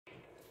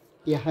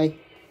Yeah, hi.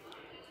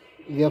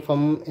 We are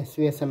from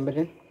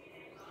svsembedded.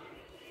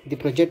 The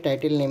project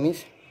title name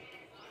is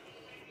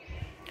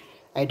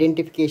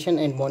Identification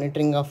and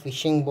Monitoring of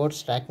Phishing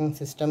Boards Tracking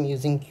System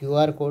using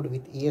QR code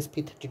with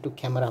ESP32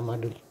 camera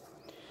module.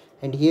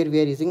 And here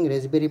we are using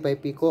Raspberry Pi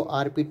Pico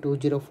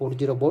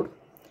RP2040 board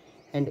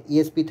and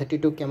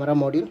ESP32 camera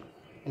module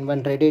and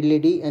one red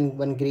LED and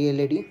one grey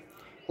LED.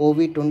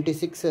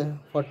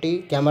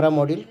 OV2640 camera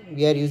module.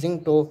 We are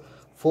using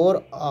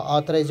 4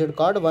 authorized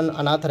card, 1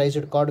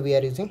 unauthorized card we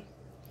are using.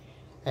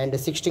 And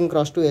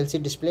 16x2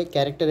 LCD display,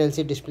 character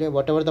LCD display,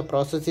 whatever the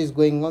process is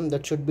going on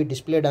that should be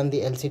displayed on the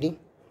LCD,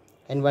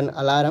 and one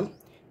alarm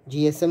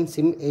GSM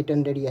SIM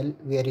 800L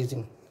we are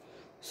using.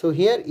 So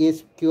here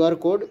is QR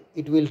code.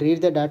 It will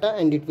read the data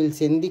and it will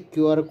send the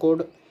QR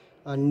code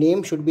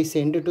name should be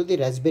sent to the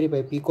Raspberry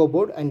Pi Pico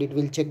board, and it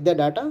will check the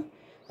data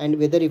and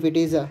whether if it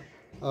is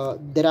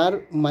there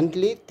are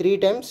monthly 3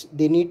 times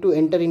they need to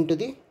enter into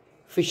the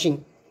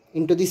phishing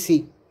into the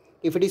C.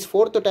 If it is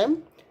 4th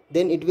time,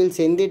 then it will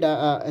send the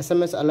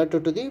SMS alert to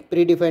the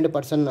predefined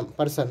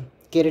person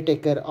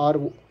caretaker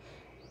or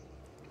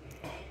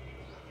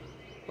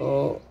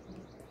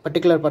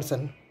particular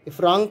person. If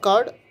wrong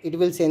card, it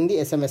will send the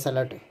SMS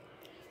alert.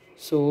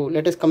 So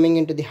let us coming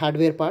into the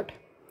hardware part.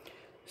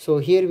 So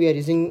here we are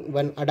using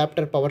one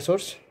adapter power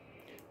source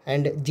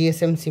and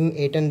GSM SIM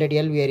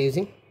 800L we are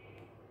using.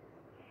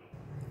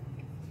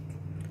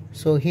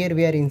 So here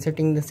we are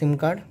inserting the SIM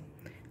card.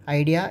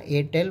 Idea,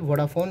 Airtel,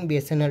 Vodafone,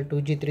 BSNL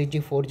 2G,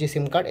 3G, 4G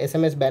SIM card,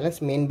 SMS balance,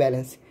 main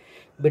balance,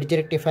 bridge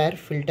rectifier,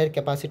 filter,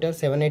 capacitor,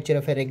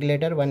 7805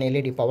 regulator, 1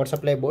 LED power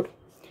supply board,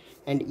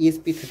 and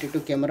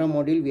ESP32 camera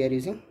module we are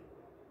using,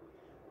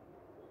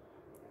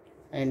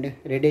 and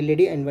red LED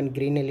and one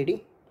green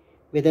LED.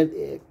 Whether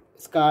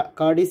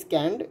card is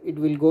scanned, it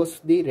will goes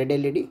to the red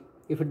LED.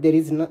 If there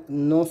is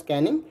no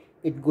scanning,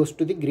 it goes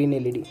to the green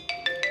LED.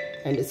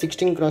 And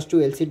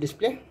 16x2 LCD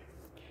display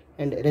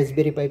and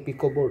Raspberry Pi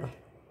Pico board.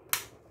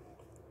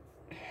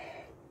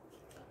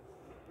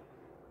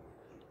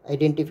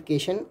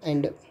 Identification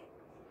and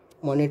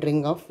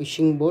monitoring of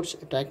phishing boards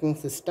tracking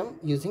system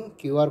using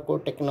QR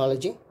code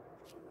technology.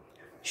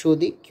 Show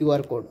the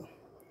QR code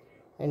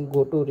and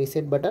go to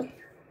reset button.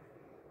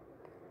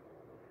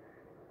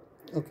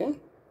 Okay,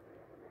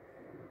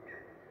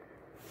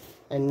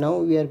 and now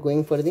we are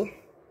going for the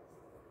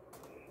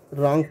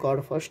wrong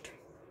card first.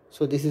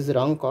 So this is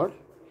wrong card.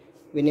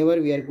 Whenever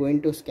we are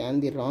going to scan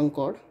the wrong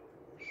card,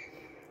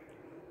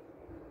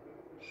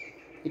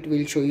 it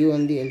will show you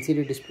on the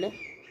LCD display.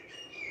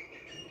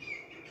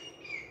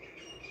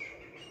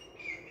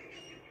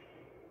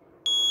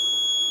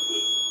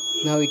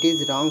 Now it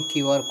is wrong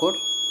QR code.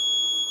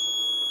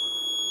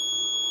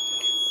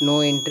 No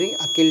entry.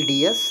 Akhil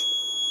DS.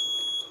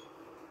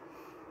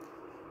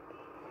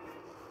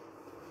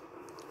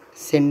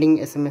 Sending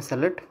SMS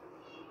alert.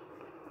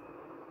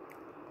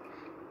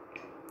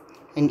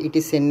 And it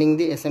is sending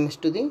the SMS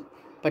to the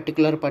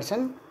particular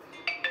person.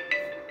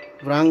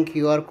 Wrong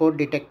QR code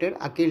detected.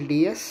 Akhil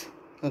DS.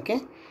 Okay.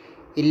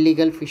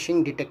 Illegal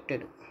phishing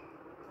detected.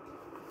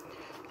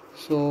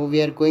 So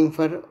we are going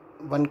for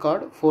one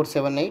card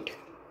 478.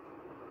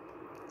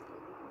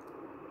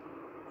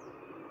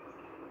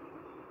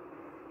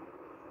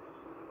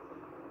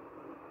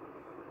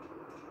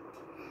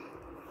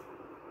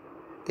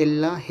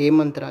 Tilla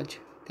Hemant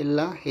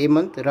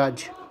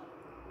Raj.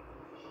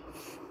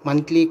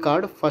 Monthly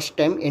card, first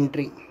time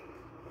entry.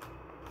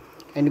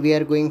 And we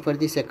are going for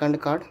the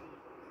second card.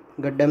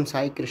 Gaddam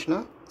Sai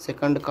Krishna,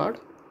 second card.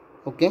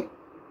 Okay.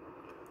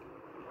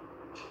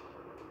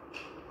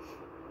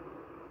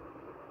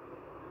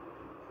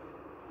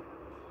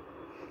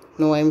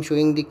 Now I am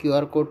showing the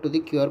QR code to the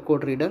QR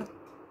code reader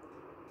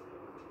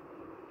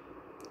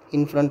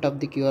in front of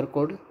the QR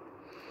code.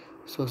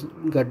 So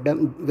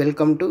Gaddam,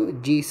 welcome to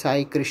G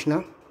Sai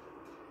Krishna.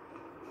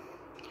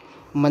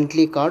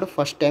 Monthly card,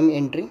 first time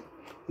entry.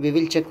 We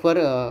will check for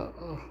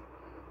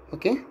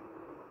okay.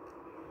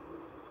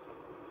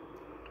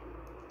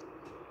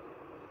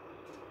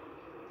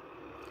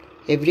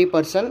 Every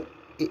person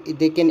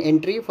they can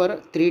entry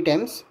for 3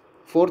 times.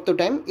 4th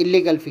time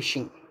illegal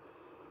phishing.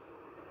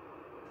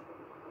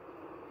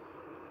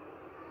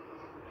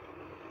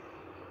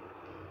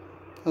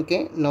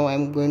 Okay, now I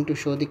am going to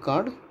show the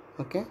card.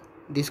 Okay,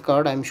 this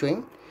card I am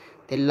showing.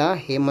 Tilla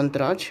Hemant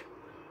Raj.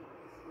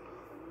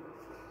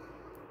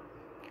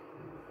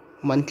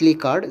 Monthly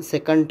card,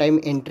 second time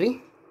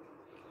entry.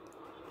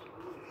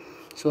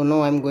 So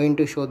now I am going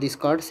to show this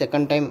card,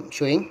 second time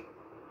showing.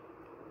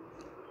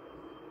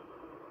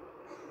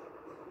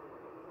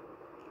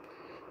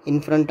 In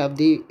front of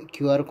the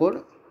QR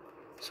code.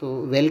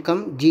 So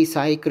welcome G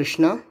Sai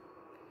Krishna.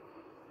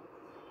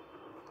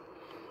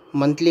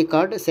 Monthly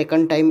card,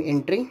 second time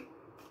entry.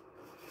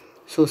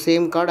 So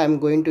same card I am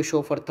going to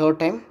show for 3rd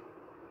time.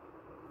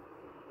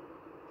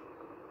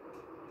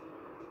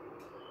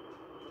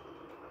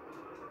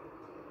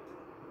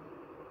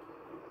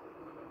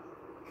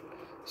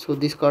 So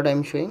this card I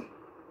am showing.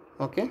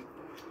 Okay.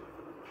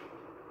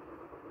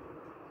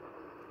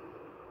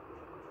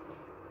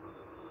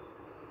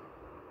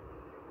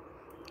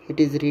 It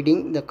is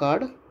reading the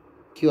card,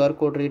 QR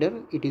code reader.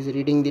 It is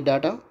reading the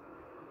data.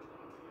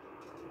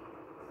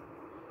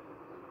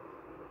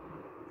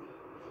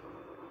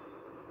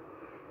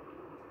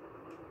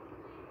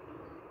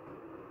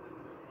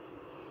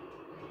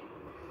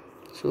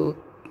 So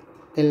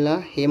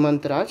Tella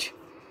Hemant Raj.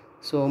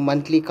 So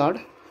monthly card,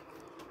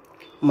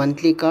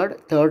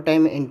 third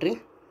time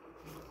entry.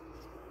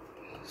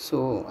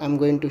 So I'm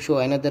going to show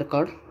another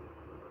card.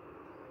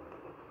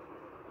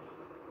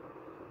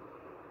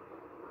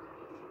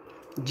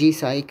 G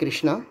Sai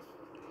Krishna,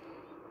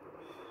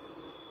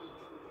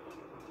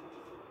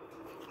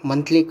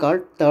 monthly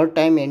card, third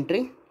time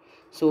entry.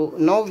 So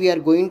now we are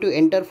going to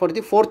enter for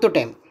the fourth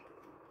time.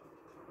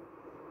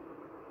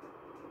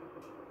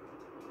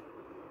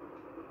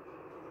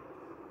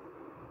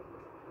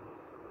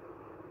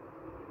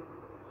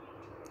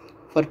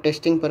 For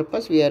testing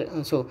purpose we are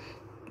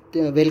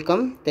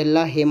welcome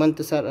Tella Hemant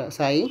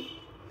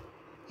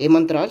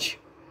Raj,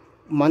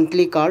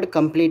 monthly card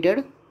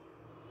completed,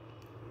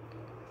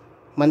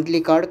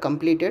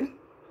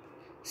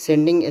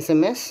 sending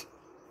SMS.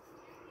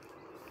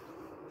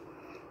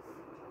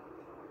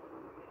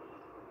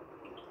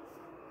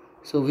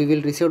 So we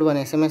will receive one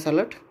SMS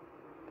alert.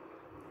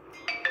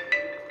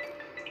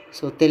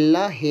 So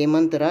Tella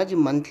Hemant Raj,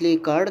 monthly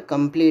card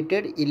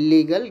completed,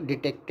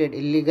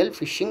 illegal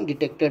fishing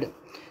detected.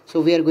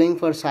 So we are going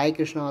for Sai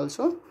Krishna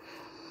also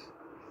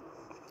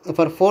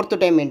for fourth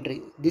time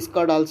entry. This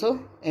card also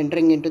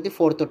entering into the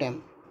fourth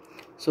time.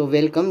 So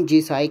welcome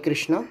G Sai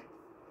Krishna.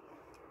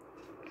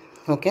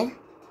 Okay,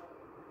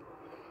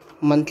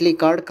 monthly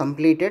card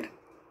completed,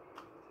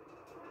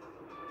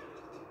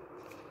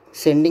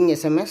 sending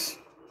SMS.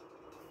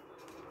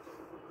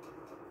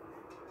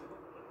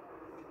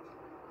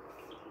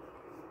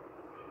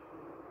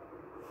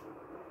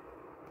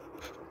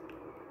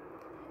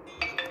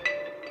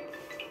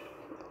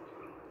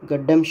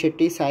 Gaddam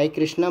Shetty Sai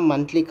Krishna,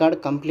 monthly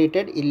card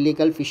completed,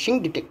 illegal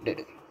fishing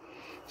detected.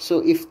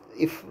 So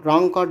if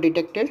wrong card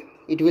detected,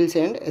 it will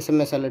send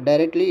SMS alert.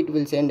 Directly it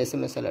will send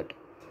SMS alert.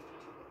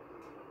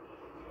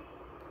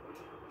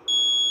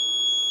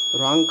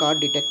 Wrong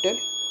card detected.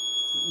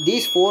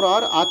 These 4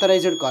 are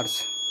authorized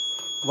cards.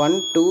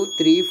 1, 2,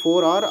 3,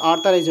 4 are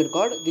authorized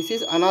card. This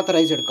is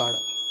unauthorized card.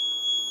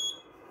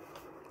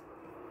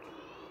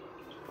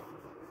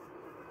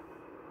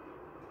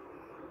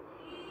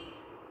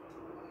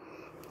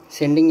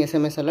 Sending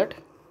SMS alert,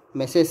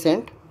 message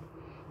sent.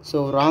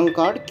 So wrong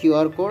card,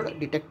 QR code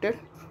detected.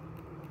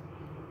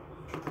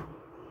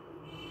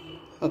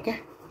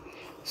 Okay,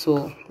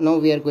 so now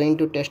we are going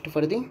to test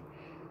for the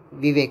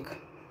Vivek.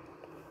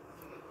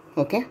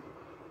 Okay,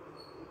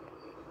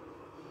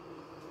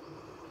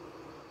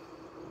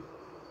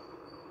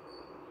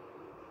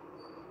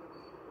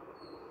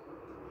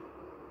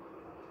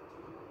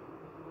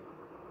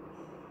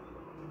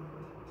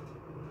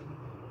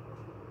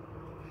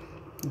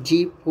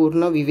 G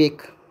Purna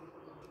Vivek.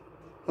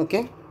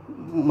 Okay,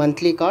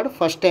 monthly card,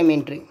 first time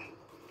entry.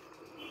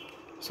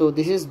 So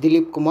this is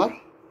Dilip Kumar.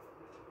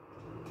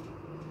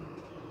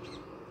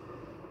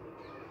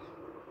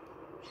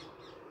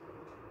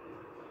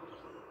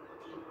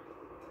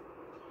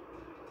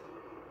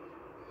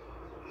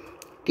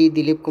 T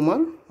Dilip Kumar,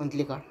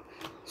 monthly card.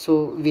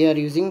 So we are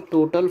using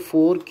total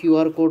 4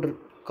 QR code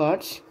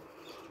cards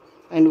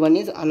and one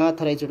is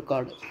unauthorized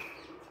card.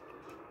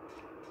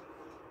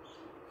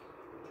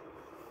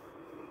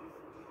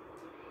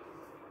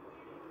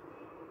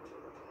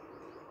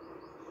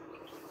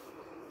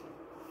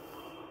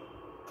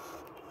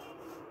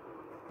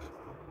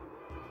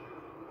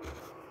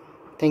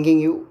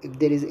 Thanking you. If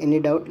there is any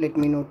doubt, let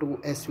me know to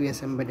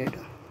SVS Embedded.